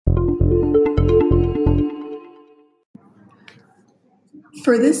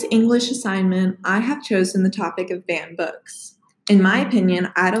For this English assignment, I have chosen the topic of banned books. In my opinion,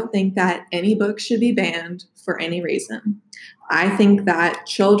 I don't think that any book should be banned for any reason. I think that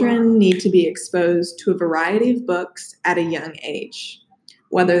children need to be exposed to a variety of books at a young age,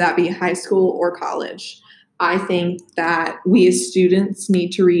 whether that be high school or college. I think that we as students need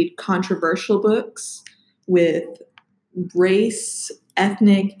to read controversial books with race,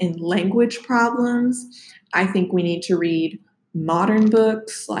 ethnic, and language problems. I think we need to read modern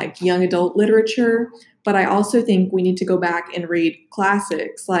books like young adult literature, but I also think we need to go back and read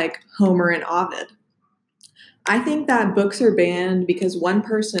classics like Homer and Ovid. I think that books are banned because one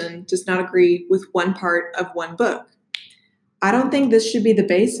person does not agree with one part of one book. I don't think this should be the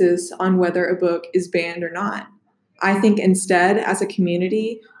basis on whether a book is banned or not. I think instead, as a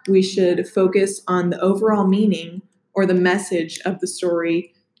community, we should focus on the overall meaning or the message of the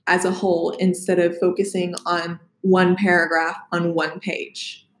story as a whole instead of focusing on one paragraph on one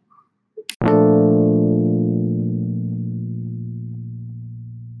page.